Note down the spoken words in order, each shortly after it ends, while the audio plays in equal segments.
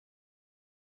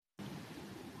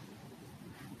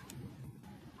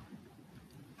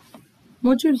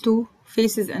Module 2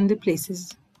 Faces and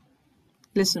Places.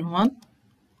 Lesson 1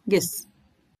 Guess.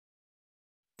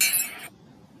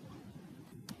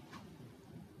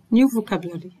 New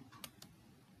vocabulary: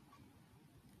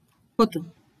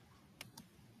 cotton,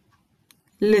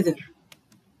 leather,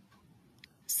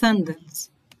 sandals,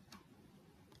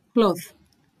 cloth,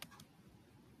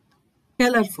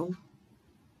 colorful,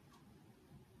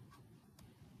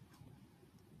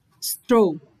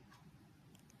 straw,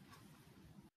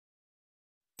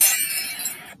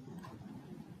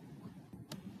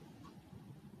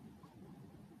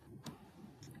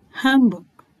 hanbok.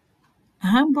 A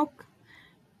hanbok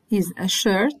is a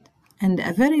shirt and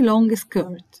a very long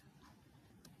skirt.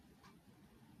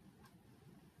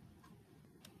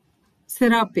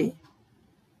 Serape.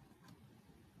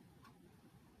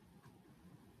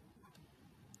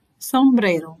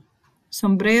 Sombrero.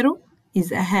 Sombrero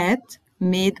is a hat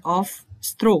made of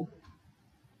straw.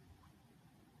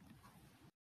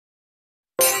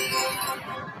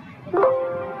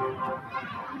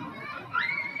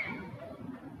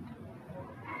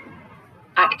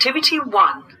 Activity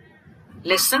 1.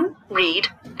 Listen, read,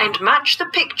 and match the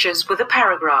pictures with the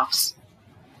paragraphs.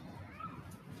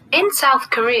 In South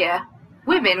Korea,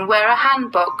 women wear a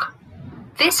hanbok.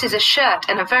 This is a shirt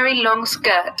and a very long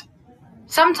skirt.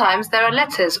 Sometimes there are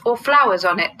letters or flowers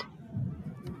on it.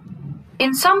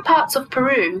 In some parts of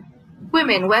Peru,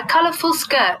 women wear colorful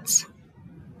skirts.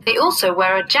 They also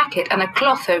wear a jacket and a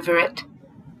cloth over it.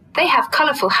 They have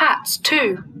colorful hats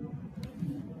too.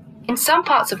 In some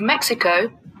parts of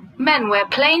Mexico, men wear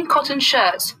plain cotton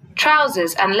shirts,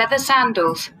 trousers, and leather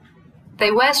sandals.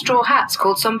 They wear straw hats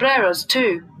called sombreros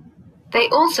too. They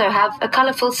also have a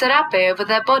colorful serape over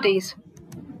their bodies.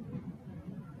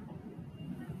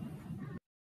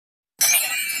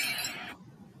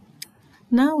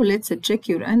 Now let's check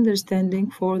your understanding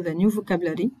for the new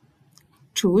vocabulary.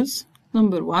 Choose.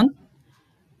 Number 1.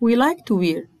 We like to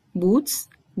wear boots,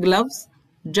 gloves,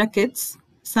 jackets,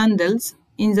 sandals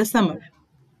in the summer.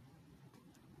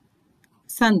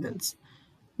 Sandals.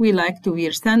 We like to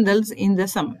wear sandals in the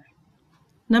summer.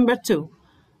 Number 2.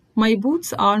 My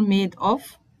boots are made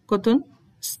of cotton,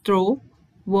 straw,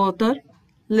 water,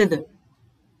 leather.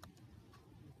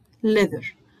 Leather.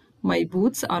 My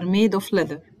boots are made of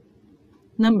leather.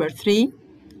 Number 3.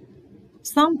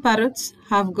 Some parrots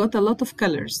have got a lot of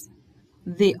colors.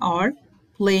 They are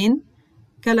plain,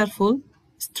 colorful,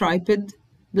 striped,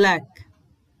 black.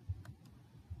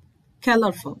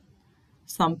 Colorful.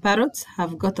 Some parrots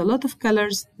have got a lot of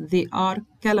colors. They are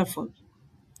colorful.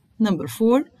 Number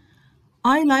 4.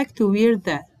 I like to wear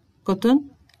the cotton,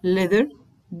 leather,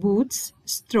 boots,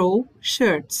 straw,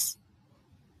 shirts.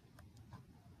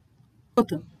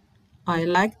 Cotton. I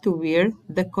like to wear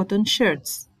the cotton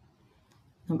shirts.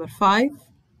 Number 5.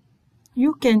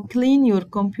 You can clean your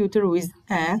computer with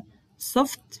a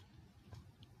soft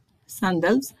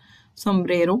sandals,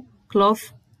 sombrero,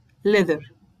 cloth, leather.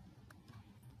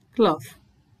 Cloth.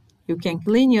 You can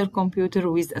clean your computer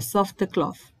with a soft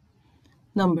cloth.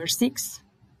 Number 6.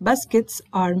 Baskets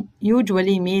are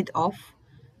usually made of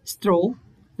straw,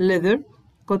 leather,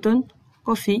 cotton,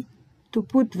 coffee to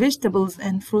put vegetables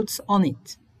and fruits on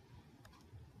it.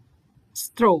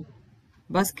 Straw.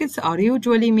 Baskets are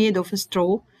usually made of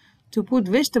straw to put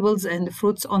vegetables and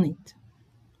fruits on it.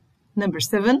 Number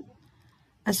 7.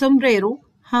 A sombrero,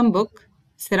 hanbok,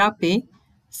 serape,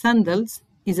 sandals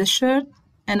is a shirt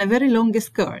and a very long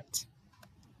skirt.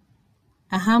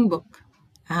 A hanbok.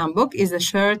 A hanbok is a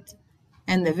shirt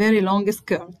and a very long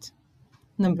skirt.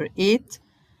 Number 8.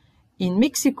 In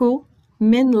Mexico,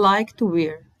 men like to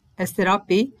wear a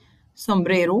serape,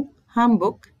 sombrero,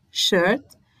 hanbok,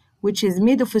 shirt, which is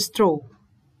made of straw.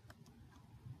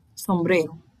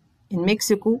 Sombrero. In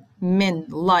Mexico, men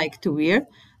like to wear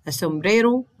a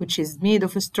sombrero, which is made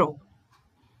of straw.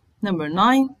 Number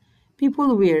 9.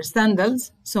 People wear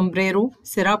sandals, sombrero,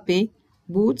 serape,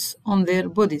 boots on their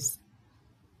bodies.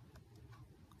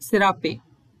 Serape.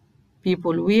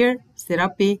 People wear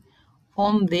serape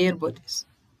on their bodies.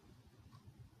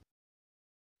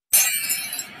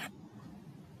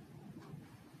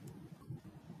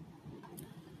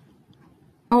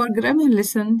 Our grammar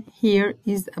lesson here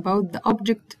is about the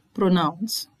object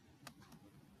pronouns.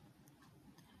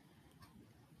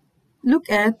 Look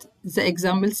at the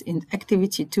examples in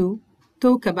Activity 2.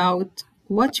 Talk about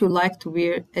what you like to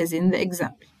wear as in the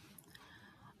example.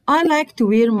 I like to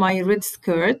wear my red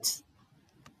skirt.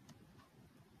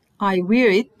 I wear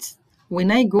it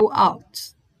when I go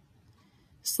out.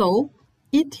 So,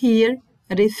 it here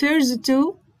refers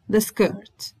to the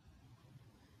skirt.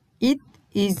 It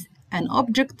is an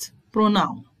object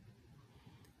pronoun.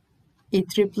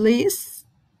 It replaces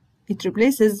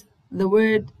the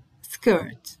word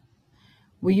skirt.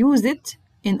 We use it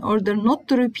in order not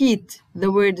to repeat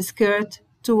the word skirt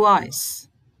twice.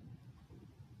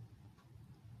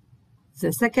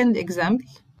 The second example,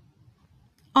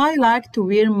 I like to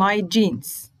wear my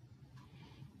jeans.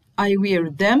 I wear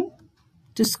them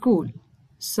to school.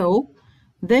 So,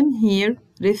 them here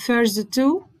refers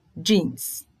to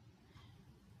jeans.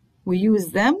 We use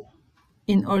them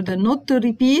in order not to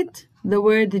repeat the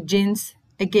word jeans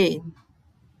again.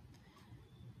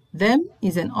 Them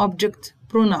is an object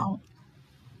pronoun.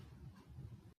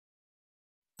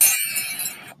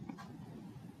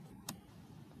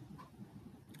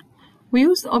 We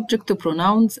use object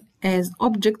pronouns as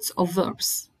objects of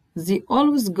verbs. They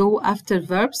always go after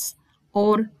verbs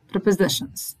or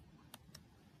prepositions.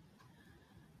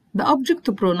 The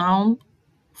object pronoun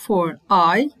for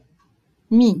I,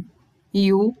 me,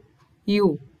 you,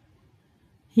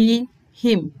 he,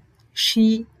 him,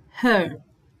 she, her,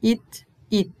 it,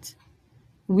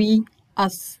 we,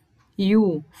 us,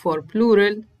 you for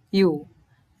plural, you,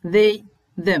 they,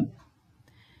 them.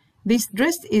 This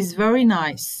dress is very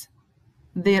nice.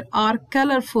 There are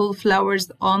colorful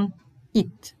flowers on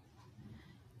it.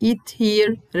 It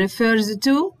here refers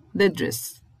to the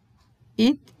dress.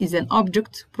 It is an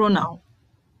object pronoun.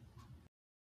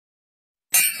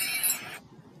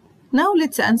 Now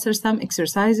let's answer some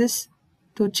exercises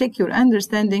to check your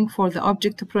understanding for the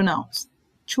object pronouns.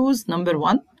 Choose number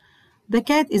 1. The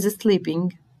cat is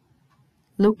sleeping.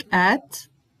 Look at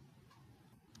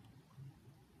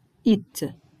it.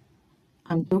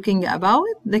 I'm talking about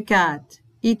the cat.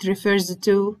 It refers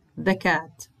to the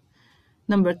cat.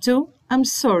 Number 2, I'm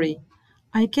sorry.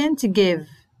 I can't give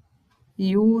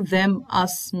you, them,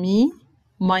 us, me,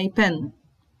 my pen.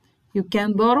 You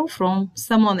can borrow from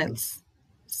someone else.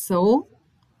 So,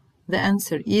 the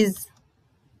answer is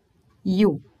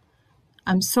you.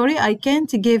 I'm sorry, I can't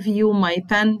give you my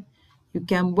pen. You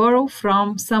can borrow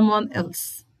from someone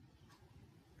else.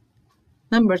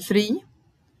 Number 3,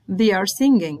 they are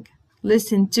singing.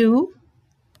 Listen to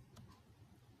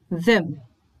them.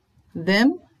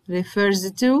 Them refers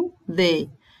to they.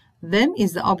 Them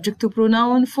is the object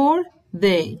pronoun for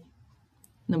they.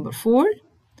 Number 4,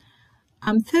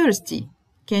 I'm thirsty.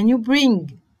 Can you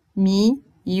bring me,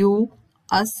 you,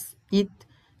 us, it,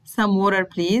 some water,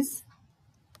 please?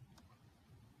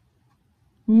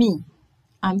 Me.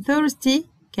 I'm thirsty.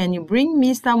 Can you bring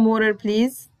me some water,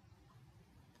 please?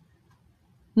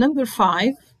 Number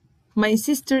 5, my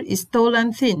sister is tall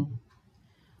and thin.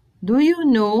 Do you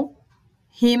know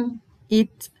him,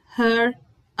 it, her,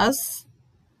 us?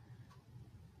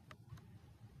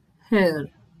 Her.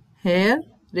 Her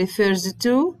refers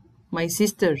to my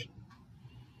sister.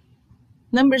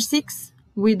 Number 6,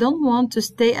 we don't want to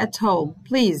stay at home.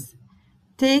 Please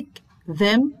take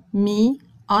them, me,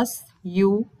 us,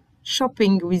 you,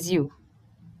 shopping with you.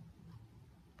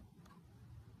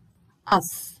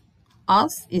 Us.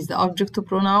 Us is the object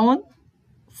pronoun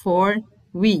for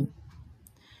we.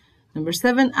 Number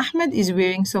 7, Ahmed is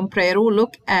wearing sombrero.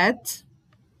 Look at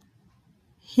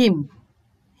him.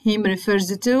 Him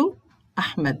refers to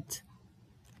Ahmed.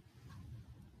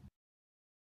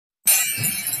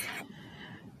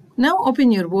 Now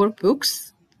open your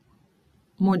workbooks.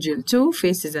 Module 2,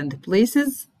 Faces and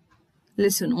Places.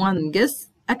 Lesson 1, Guess.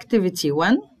 Activity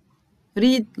 1.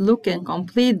 Read, look, and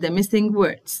complete the missing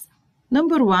words.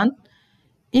 Number 1.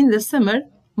 In the summer,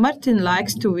 Martin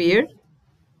likes to wear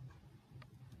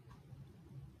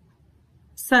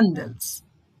sandals.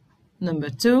 Number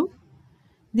 2.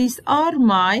 These are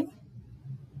my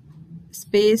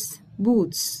space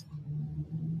boots.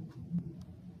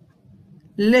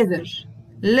 Leather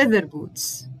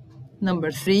boots.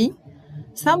 Number 3.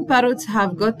 Some parrots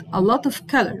have got a lot of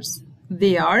colors.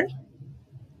 They are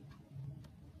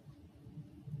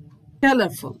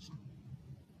colorful.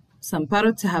 Some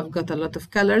parrots have got a lot of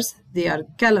colors. They are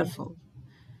colorful.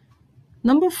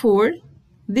 Number 4.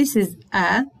 This is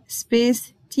a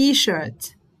space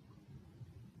t-shirt.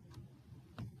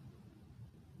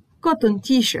 Cotton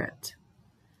t-shirt.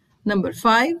 Number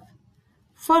 5.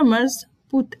 Farmers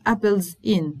put apples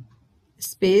in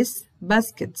space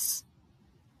baskets.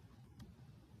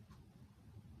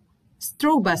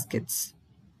 Straw baskets.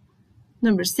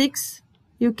 Number 6.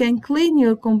 You can clean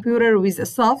your computer with a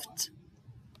soft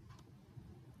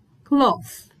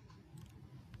cloth.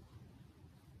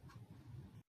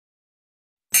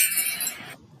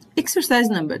 Exercise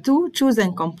number 2. Choose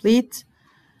and complete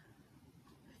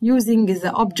using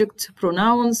the object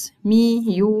pronouns me,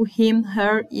 you, him,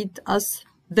 her, it, us,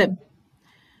 them.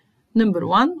 Number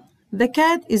 1. The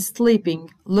cat is sleeping.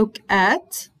 Look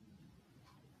at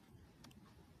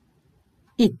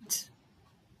it.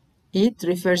 It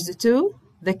refers to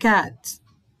the cat.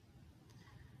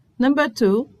 Number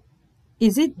 2,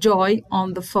 is it Joy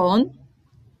on the phone?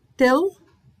 Tell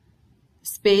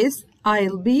space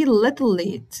I'll be little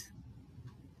late.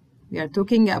 We are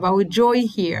talking about Joy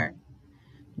here.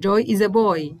 Joy is a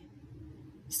boy.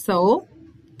 So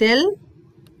tell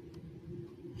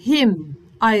him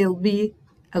I'll be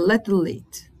a little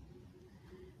late.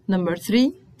 Number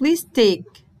 3, please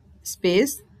take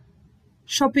space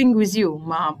shopping with you,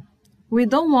 Mom. We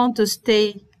don't want to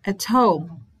stay at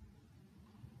home.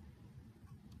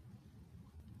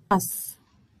 Us.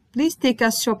 Please take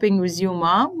us shopping with you,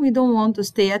 Mom. We don't want to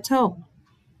stay at home.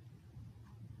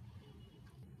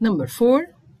 Number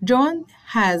 4, John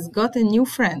has got a new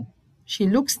friend. She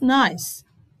looks nice.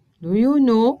 Do you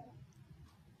know?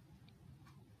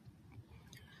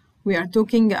 We are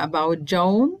talking about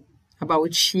Joan,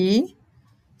 about she.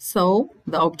 So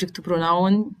the object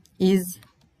pronoun is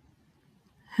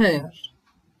her.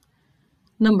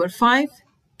 Number 5,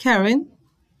 Karen,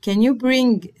 can you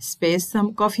bring space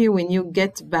some coffee when you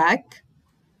get back?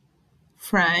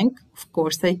 Frank, of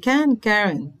course I can,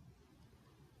 Karen.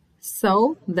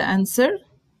 So the answer,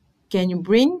 can you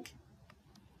bring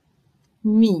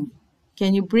me?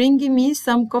 Can you bring me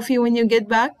some coffee when you get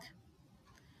back?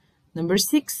 Number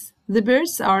 6, the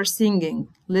birds are singing.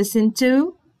 Listen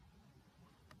to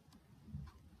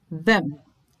them.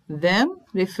 Them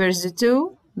refers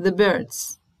to the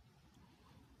birds.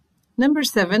 Number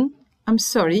 7, I'm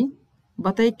sorry,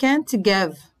 but I can't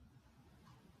give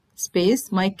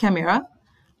space my camera.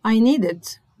 I need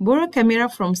it. Borrow a camera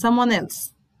from someone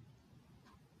else.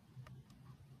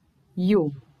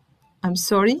 You. I'm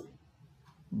sorry,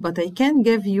 but I can't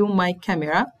give you my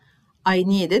camera. I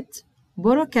need it.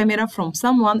 Borrow a camera from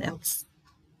someone else.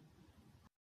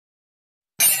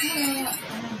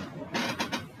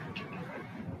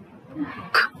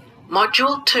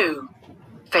 Module 2,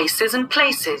 Faces and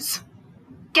Places.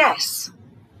 Guess.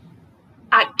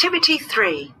 Activity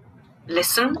 3,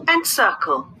 Listen and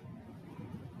Circle.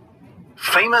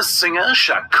 Famous singer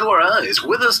Shakura is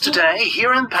with us today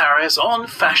here in Paris on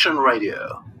Fashion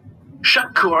Radio.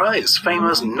 Shakura is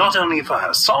famous not only for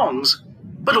her songs,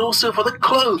 but also for the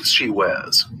clothes she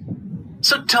wears.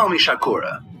 So tell me,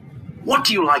 Shakura, what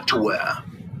do you like to wear?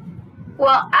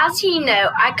 Well, as you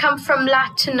know, I come from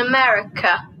Latin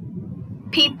America.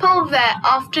 People there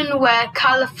often wear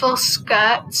colourful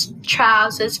skirts,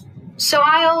 trousers, so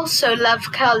I also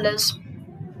love colours.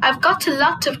 I've got a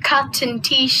lot of cotton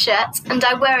t-shirts and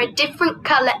I wear a different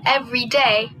colour every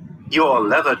day. Your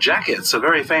leather jackets are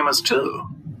very famous too.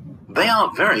 They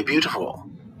are very beautiful.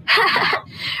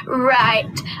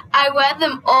 Right, I wear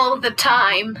them all the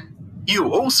time.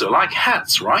 You also like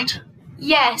hats, right?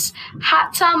 Yes,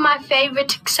 hats are my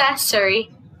favourite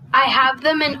accessory. I have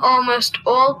them in almost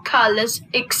all colours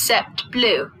except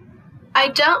blue. I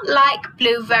don't like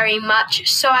blue very much,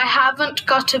 so I haven't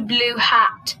got a blue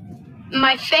hat.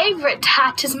 My favourite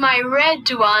hat is my red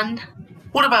one.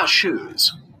 What about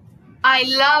shoes? I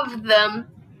love them.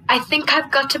 I think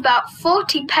I've got about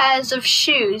 40 pairs of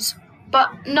shoes,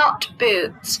 but not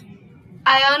boots.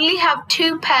 I only have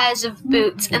 2 pairs of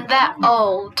boots and they're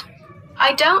old.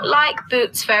 I don't like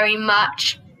boots very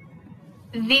much.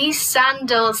 These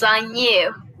sandals are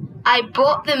new. I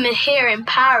bought them here in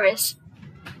Paris.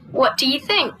 What do you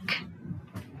think?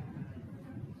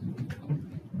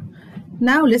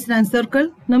 Now listen and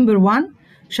circle. Number 1,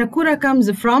 Shakura comes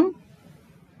from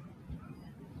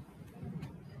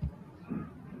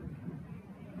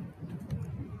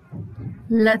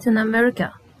Latin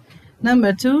America.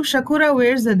 Number 2, Shakura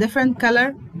wears a different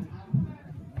color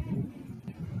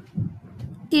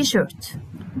T-shirt.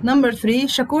 Number 3,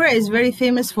 Shakura is very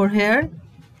famous for her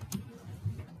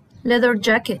Leather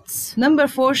jackets. Number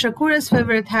 4, Shakura's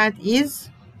favorite hat is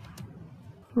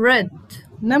Red.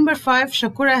 Number 5,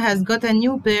 Shakura has got a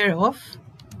new pair of